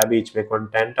स्टार्ट होता है, बीच में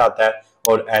कंटेंट आता है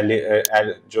और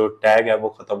जो टैग है वो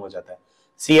खत्म हो जाता है।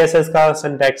 CSS का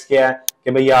सिंटैक्स क्या है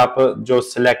कि भाई आप जो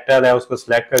सिलेक्टर है उसको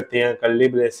सिलेक्ट करते हैं, कर्ली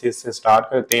ब्रेसेस से स्टार्ट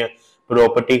करते हैं,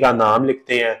 प्रॉपर्टी का नाम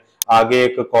लिखते हैं, आगे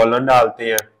एक कॉलन डालते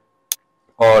हैं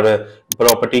और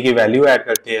प्रॉपर्टी की वैल्यू ऐड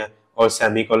करते हैं और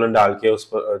सेमीकोलन डाल के उस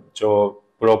जो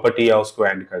प्रॉपर्टी है उसको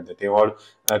एंड कर देते हैं और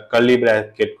कर्ली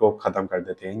ब्रैकेट को खत्म कर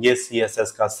देते हैं। ये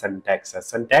CSS का सिंटैक्स है।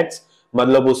 सिंटैक्स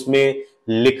मतलब उसमें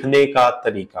लिखने का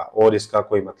तरीका, और इसका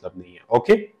कोई मतलब नहीं है।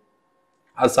 ओके,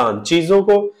 आसान चीजों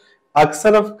को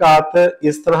अक्सर अवकात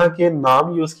इस तरह के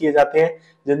नाम यूज किए जाते हैं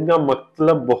जिनका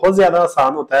मतलब बहुत ज्यादा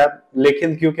आसान होता है,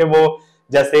 लेकिन क्योंकि वो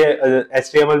जैसे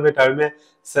HTML में टर्म है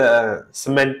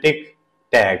सिमेंटिक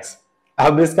टैग्स,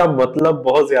 अब इसका मतलब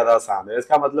बहुत ज्यादा आसान है।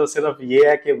 इसका मतलब सिर्फ ये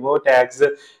है कि वो टैग्स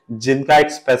जिनका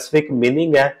एक स्पेसिफिक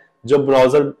मीनिंग है जो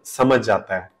ब्राउजर समझ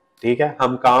जाता है, ठीक है,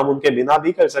 हम काम उनके बिना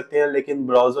भी कर सकते हैं लेकिन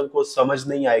ब्राउजर को समझ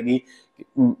नहीं आएगी।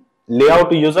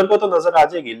 लेआउट यूजर को तो नजर आ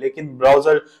जाएगी लेकिन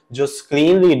ब्राउजर जो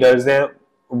स्क्रीन रीडर्स हैं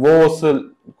वो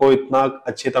उसको इतना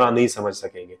अच्छी तरह नहीं समझ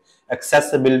सकेंगे,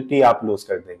 एक्सेसिबिलिटी आप लूज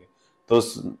कर देंगे। तो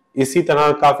इसी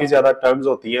तरह काफी ज्यादा टर्म्स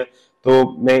होती है। तो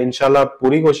मैं इंशाल्लाह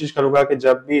पूरी कोशिश करूंगा कि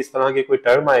जब भी इस तरह की कोई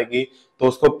टर्म आएगी तो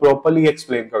उसको प्रॉपर्ली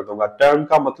एक्सप्लेन कर दूंगा। टर्म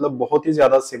का मतलब बहुत ही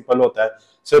ज्यादा सिंपल होता है,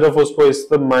 सिर्फ उसको इस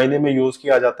मायने में यूज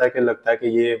किया जाता है कि लगता है कि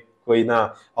ये कोई ना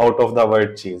आउट ऑफ द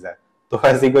वर्ड चीज है, तो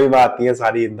ऐसी कोई बात नहीं है,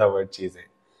 सारी इन द वर्ड चीजें।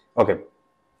 ओके,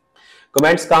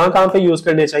 कमेंट्स कहां पे यूज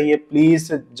करने चाहिए,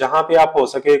 प्लीज जहां पे आप हो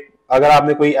सके, अगर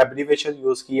आपने कोई एब्रीविएशन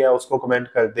यूज किया है उसको कमेंट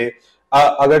कर दे।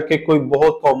 अगर के कोई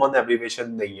बहुत कॉमन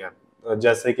एब्रीविएशन नहीं है,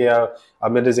 जैसे कि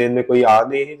अब मेरे ज़हन में कोई आ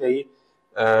नहीं रही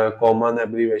common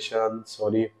abbreviation,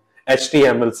 sorry,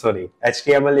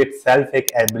 HTML itself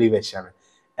एक एब्रीविएशन है।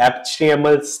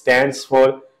 HTML stands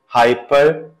for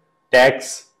hyper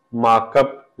text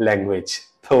markup language.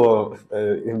 तो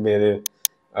मेरे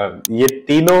ये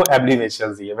तीनों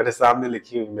एब्रीविएशंस ही है मेरे सामने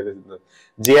लिखी हुई मेरे।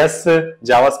 JS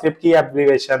जावास्क्रिप्ट की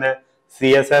एब्रीविएशन है,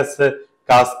 CSS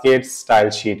कास्केड स्टाइल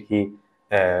शीट की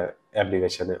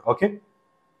एब्रीविएशन है। ओके,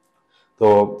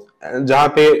 तो जहाँ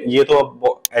पे ये तो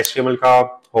अब HTML का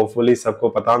होपफुली सबको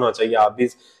पता होना चाहिए, आप भी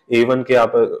इवन के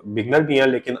आप बिगनर भी हैं,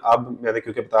 लेकिन अब मैंने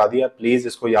क्योंकि बता दिया, प्लीज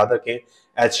इसको याद रखें।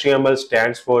 HTML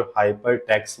stands for hyper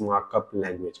text markup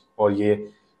language, और ये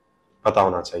पता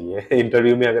होना चाहिए।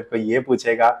 इंटरव्यू में अगर कोई ये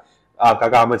पूछेगा, आपका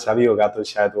काम अच्छा भी होगा तो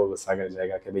शायद वो गुस्सा कर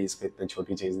जाएगा कि भाई इसको इतनी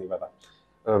छोटी चीज नहीं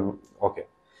पता। ओके,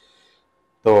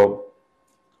 तो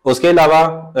उसके अलावा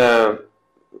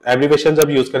एब्रीविएशन जब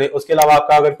यूज करें, उसके अलावा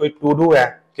आपका अगर कोई टू डू है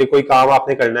कि कोई काम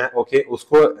आपने करना है, ओके,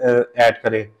 उसको ऐड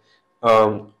करें,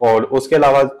 और उसके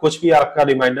अलावा कुछ भी आपका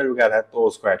रिमाइंडर वगैरह है तो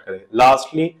उसको ऐड करें।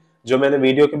 लास्टली, जो मैंने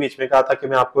वीडियो के बीच में कहा था कि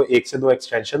मैं आपको 1 से 2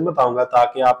 एक्सटेंशन बताऊंगा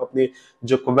ताकि आप अपनी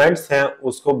जो कमेंट्स हैं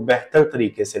उसको बेहतर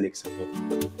तरीके से लिख सकें।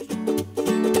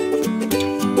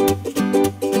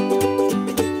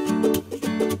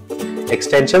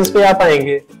 एक्सटेंशंस पे आप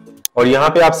आएंगे और यहाँ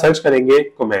पे आप सर्च करेंगे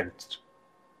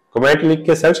कमेंट लिख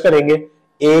के सर्च करेंगे।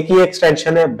 एक ही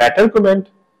एक्सटेंशन है बेटर कमेंट,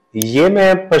 ये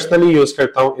मैं पर्सनली यूज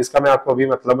करता हूं, इसका मैं आपको अभी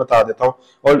मतलब बता देता हूं।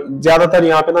 और ज्यादातर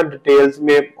यहाँ पे ना डिटेल्स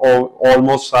में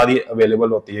ऑलमोस्ट सारी अवेलेबल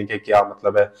होती है कि क्या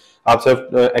मतलब है। आप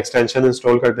सिर्फ एक्सटेंशन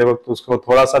इंस्टॉल करते वक्त उसको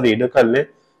थोड़ा सा रीड कर लें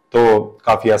तो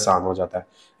काफी आसान हो जाता है।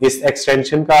 इस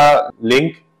एक्सटेंशन का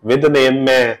लिंक विद नेम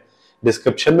मैं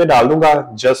डिस्क्रिप्शन में डाल दूंगा,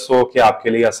 जस्ट सो कि आपके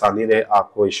लिए आसानी रहे,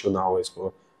 आपको इश्यू ना हो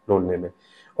इसको ढूंढने में।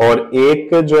 और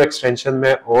एक जो एक्सटेंशन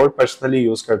मैं और पर्सनली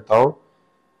यूज करता हूं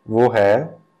वो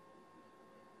है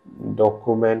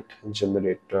डॉक्यूमेंट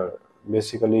जनरेटर।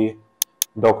 बेसिकली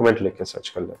डॉक्यूमेंट लिख के सर्च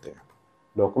कर लेते हैं,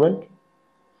 डॉक्यूमेंट।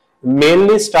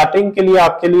 मेनली स्टार्टिंग के लिए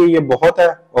आपके लिए ये बहुत है,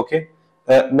 ओके।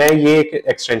 मैं ये एक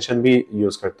एक्सटेंशन भी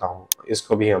यूज करता हूँ,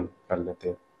 इसको भी हम कर लेते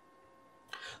हैं।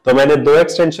 तो मैंने 2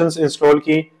 एक्सटेंशंस इंस्टॉल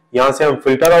की, यहां से हम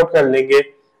फिल्टर आउट कर लेंगे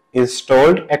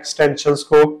इंस्टॉल्ड एक्सटेंशंस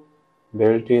को,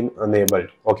 built in enabled,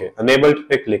 okay enabled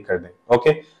पे क्लिक कर दें।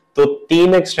 ओके, तो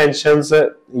 3 एक्सटेंशंस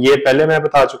ये पहले मैं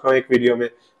बता चुका हूं एक वीडियो में,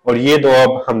 और ये 2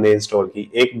 अब हमने इंस्टॉल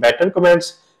की, एक बेटर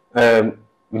कमेंट्स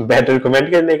बेटर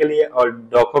कमेंट करने के लिए, और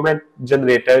डॉक्यूमेंट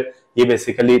जनरेटर, ये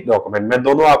बेसिकली डॉक्यूमेंट, मैं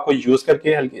दोनों आपको यूज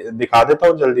करके दिखा देता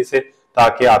हूं जल्दी से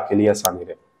ताकि आपके लिए आसानी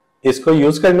रहे। इसको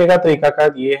यूज करने का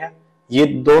तरीकाकार ये है, ये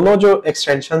दोनों जो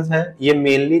एक्सटेंशंस हैं ये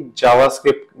मेनली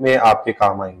जावास्क्रिप्ट में आपके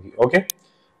काम आएंगी। ओके,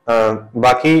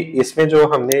 बाकी इसमें जो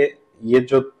हमने ये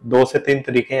जो 2 से 3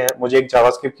 तरीके हैं, मुझे एक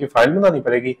जावास्क्रिप्ट की फाइल बनानी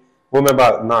पड़ेगी, वो मैं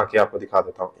ना आके आपको दिखा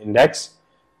देता हूँ।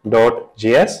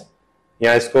 index.js,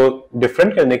 या इसको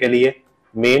डिफरेंट करने के लिए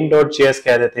main.js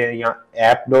कह देते हैं या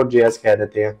app.js कह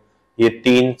देते हैं। ये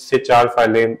 3 से 4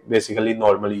 फाइलें बेसिकली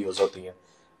नॉर्मली यूज होती हैं,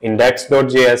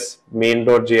 index.js,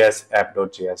 main.js,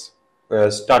 app.js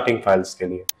starting files के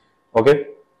लिए। ओके,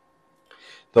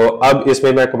 तो अब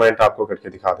इसमें मैं कमेंट आपको करके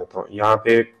दिखा देता हूँ। यहाँ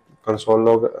पे कंसोल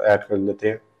लॉग ऐड कर लेते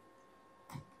हैं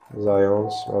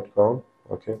Zaions.com।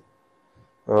 ओके,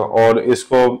 और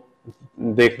इसको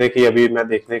देखने की, अभी मैं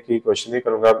देखने की कोशिश नहीं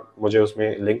करूंगा, मुझे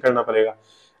उसमें लिंक करना पड़ेगा।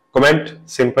 कमेंट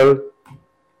सिंपल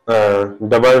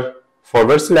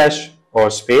 $/ और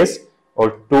स्पेस और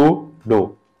टू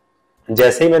डू।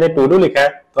 जैसे ही मैंने टू डू लिखा है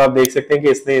तो आप देख सकते हैं कि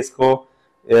इसने इसको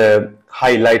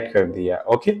हाईलाइट कर दिया।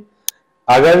 ओके,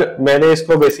 अगर मैंने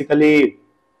इसको बेसिकली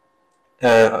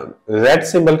रेड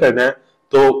सिंबल करना है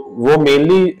तो वो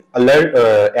मेनली अलर्ट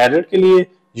एरर के लिए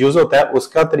यूज होता है,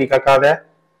 उसका तरीकाकार है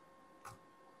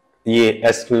ये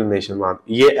एक्सक्लेमेशन मार्क,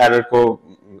 ये एरर को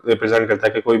रिप्रेजेंट करता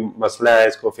है कि कोई मसला है,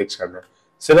 इसको फिक्स करना है।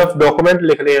 सिर्फ डॉक्यूमेंट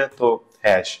लिख रहे हैं तो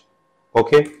हैश।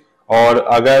 ओके, और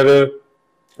अगर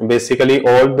बेसिकली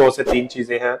और 2 से 3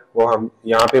 चीजें हैं वो हम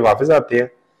यहाँ पे वापस आते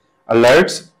हैं।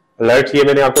 अलर्ट्स, अलर्ट ये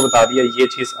मैंने आपको बता दिया, ये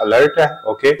चीज अलर्ट है।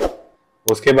 ओके,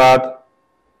 उसके बाद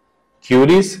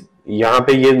क्यूरीज, यहाँ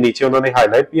पे ये नीचे उन्होंने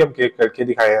हाईलाइट भी हम करके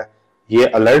दिखाया है, ये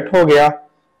अलर्ट हो गया,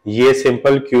 ये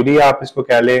सिंपल क्यूरी आप इसको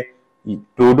कह ले,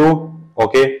 टू डू।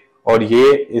 ओके, और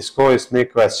ये इसको इसने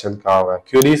क्वेश्चन कहा हुआ है,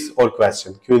 क्यूरीज और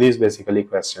क्वेश्चन, क्यूरीज बेसिकली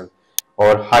क्वेश्चन,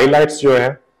 और हाईलाइट्स जो है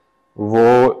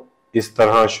वो इस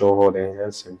तरह शो हो रहे हैं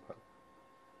सिंपल,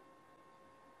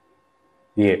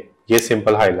 ये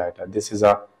सिंपल हाईलाइट है, this is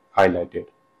a highlighted.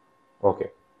 Okay,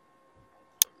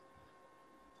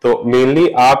 तो मेनली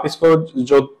आप इसको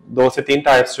जो 2 से 3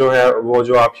 टाइप्स जो है वो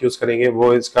जो आप यूज करेंगे,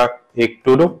 वो इसका एक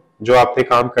टू डू, जो आपने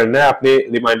काम करना है अपने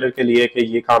रिमाइंडर के लिए कि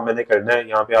ये काम मैंने करना है,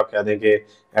 यहाँ पे आप कह देंगे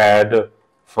ऐड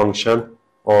फंक्शन,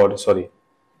 और sorry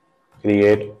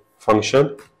create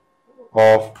function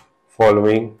of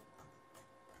following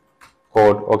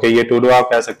code. Okay, ये टू डू आप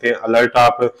कह सकते हैं। अलर्ट,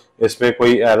 आप इसमें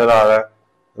कोई एरर आ रहा है,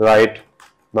 right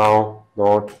now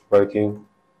not working,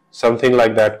 something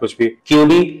like that, कुछ भी।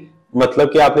 क्यूरी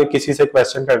मतलब कि आपने किसी से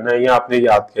क्वेश्चन करना है या आपने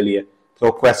याद के लिए,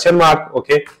 तो question mark.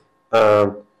 Okay,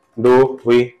 do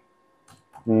we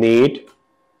need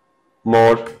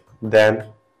more than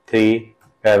 3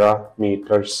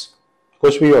 parameters,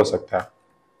 कुछ भी हो सकता है।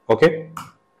 ओके,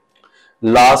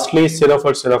 लास्टली सिर्फ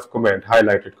और सिर्फ कमेंट,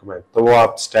 हाईलाइटेड कमेंट, तो वो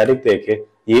आप स्टैटिक देके,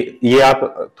 ये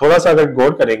आप थोड़ा सा अगर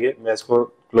गौर करेंगे, मैं इसको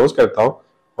क्लोज करता हूं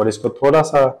और इसको थोड़ा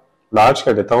सा लार्ज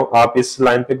कर देता हूं, आप इस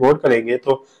लाइन पे गौर करेंगे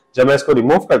तो जब मैं इसको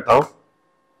रिमूव करता हूं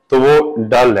तो वो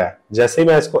डल है, जैसे ही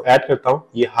मैं इसको ऐड करता हूं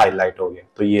ये हाईलाइट हो गया,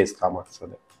 तो ये इसका मकसद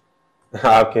है।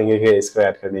 आप कहेंगे कि इसको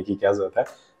ऐड करने की क्या जरूरत है,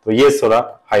 तो ये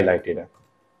थोड़ा हाईलाइटेड है,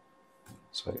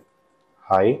 sorry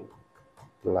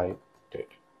highlighted.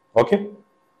 Okay,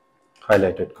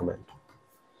 highlighted comment,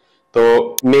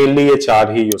 तो मेनली ये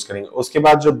 4 ही यूज करेंगे। उसके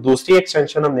बाद जो दूसरी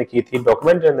एक्सटेंशन हमने की थी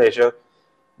डॉक्यूमेंट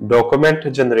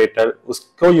जनरेटर,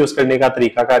 उसको यूज करने का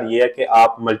तरीकाकार ये है कि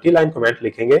आप मल्टी लाइन कमेंट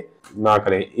लिखेंगे ना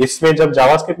करें। इसमें जब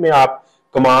जावास्क्रिप्ट में आप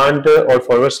कमांड और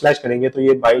फॉरवर्ड स्लैश करेंगे तो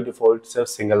ये बाय डिफॉल्ट सिर्फ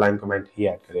सिंगल लाइन कमेंट ही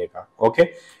ऐड करेगा। ओके,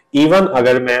 इवन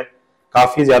अगर मैं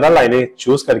काफी ज्यादा लाइनें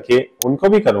चूज करके उनको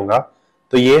भी करूंगा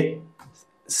तो ये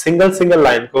सिंगल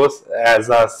लाइन को as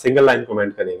a single line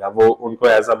comment करेगा, वो उनको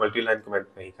as a multi line comment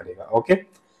नहीं करेगा। ओके,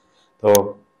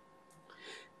 तो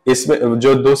इसमें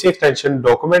जो दूसरी एक्सटेंशन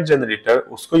डॉक्यूमेंट जनरेटर,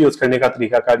 उसको यूज करने का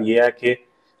तरीकाकार ये है कि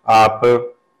आप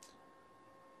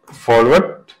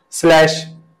फॉरवर्ड स्लैश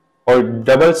और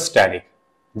डबल स्टैटिक,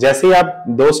 जैसे ही आप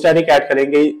 2 स्टैटिक ऐड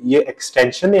करेंगे, ये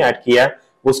एक्सटेंशन ने ऐड किया है,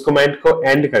 उस कमेंट को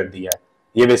एंड कर दिया है।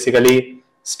 ये बेसिकली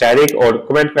स्टैटिक और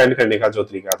कमेंट को एंड करने का जो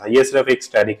तरीका था, ये सिर्फ एक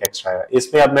स्टैटिक एक्स्ट्रा है।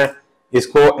 इसमें अब मैं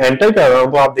इसको एंटर कर रहा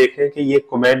हूं तो आप देख रहे हैं कि ये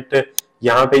कमेंट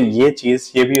यहाँ पे ये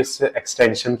चीज, ये भी उस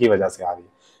एक्सटेंशन की वजह से आ रही है।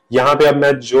 यहाँ पे अब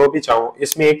मैं जो भी चाहूँ,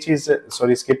 इसमें एक चीज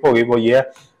सॉरी स्किप होगी, वो ये है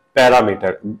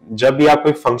पैरामीटर। जब भी आप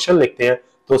कोई फंक्शन लिखते हैं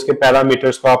तो उसके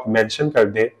पैरामीटर्स को आप मेंशन कर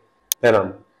दें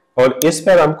पैराम, और इस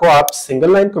पैराम को आप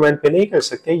सिंगल लाइन कमेंट पे नहीं कर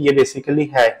सकते, ये बेसिकली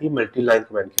है ही मल्टी लाइन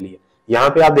कमेंट के लिए। यहाँ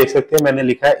पे आप देख सकते हैं मैंने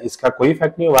लिखा है, इसका कोई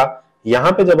इफेक्ट नहीं हुआ।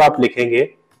 यहाँ पे जब आप लिखेंगे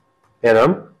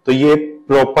पैराम तो ये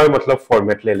प्रॉपर मतलब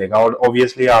फॉर्मेट ले लेगा, और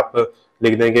ऑब्वियसली आप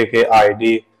लिख देंगे कि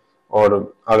आईडी,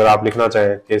 और अगर आप लिखना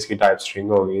चाहें कि इसकी टाइप स्ट्रिंग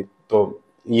होगी, तो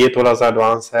ये थोड़ा सा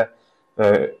एडवांस है।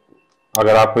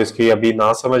 अगर आपको इसकी अभी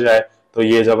ना समझ आए तो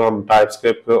ये जब हम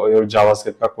टाइपस्क्रिप्ट और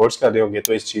जावास्क्रिप्ट का कोर्स कर रहे होंगे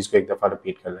तो इस चीज को एक दफा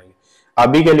रिपीट कर लेंगे।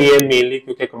 अभी के लिए मेनली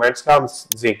क्योंकि कमेंट्स का हम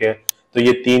सीखे, तो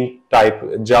ये 3 टाइप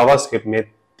जावास्क्रिप्ट में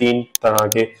 3 तरह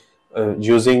के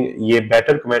यूजिंग ये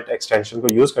बेटर कमेंट एक्सटेंशन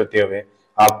को यूज करते हुए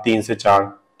आप 3 से 4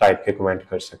 टाइप के कमेंट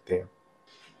कर सकते हैं।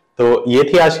 तो ये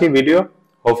थी आज की वीडियो।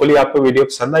 होपफुली आपको वीडियो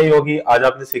पसंद आई होगी। आज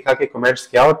आपने सीखा कि कमेंट्स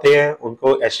क्या होते हैं,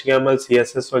 उनको HTML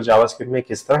CSS और जावास्क्रिप्ट में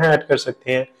किस तरह ऐड कर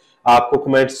सकते हैं, आपको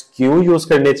कमेंट्स क्यों यूज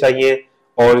करने चाहिए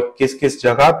और किस किस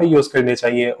जगह पे यूज करने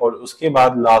चाहिए, और उसके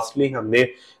बाद लास्टली हमने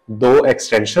 2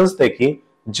 एक्सटेंशंस देखी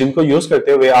जिनको यूज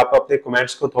करते हुए आप अपने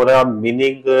कमेंट्स को थोड़ा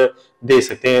मीनिंग दे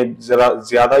सकते हैं, जरा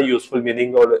ज्यादा यूजफुल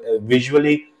मीनिंग और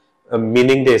विजुअली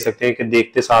मीनिंग दे सकते हैं कि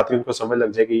देखते साथ ही उनको समझ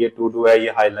लग जाए कि ये टू डू है, ये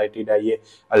हाईलाइटेड है, ये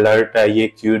अलर्ट है, ये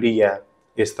क्यूरी है,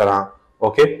 इस तरह।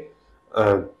 ओके,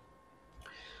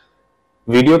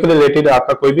 वीडियो के रिलेटेड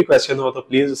आपका कोई भी क्वेश्चन हो तो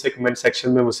प्लीज उसे कमेंट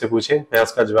सेक्शन में मुझसे पूछें, मैं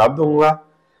उसका जवाब दूंगा।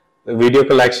 वीडियो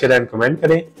को लाइक शेयर एंड कमेंट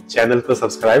करें, चैनल को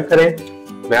सब्सक्राइब करें।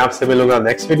 मैं आपसे मिलूंगा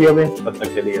नेक्स्ट वीडियो में, तब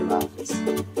तक के लिए अल्लाह हाफिज़।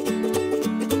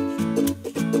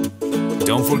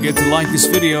 Don't forget to like this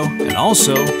video and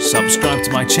also subscribe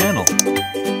to my channel.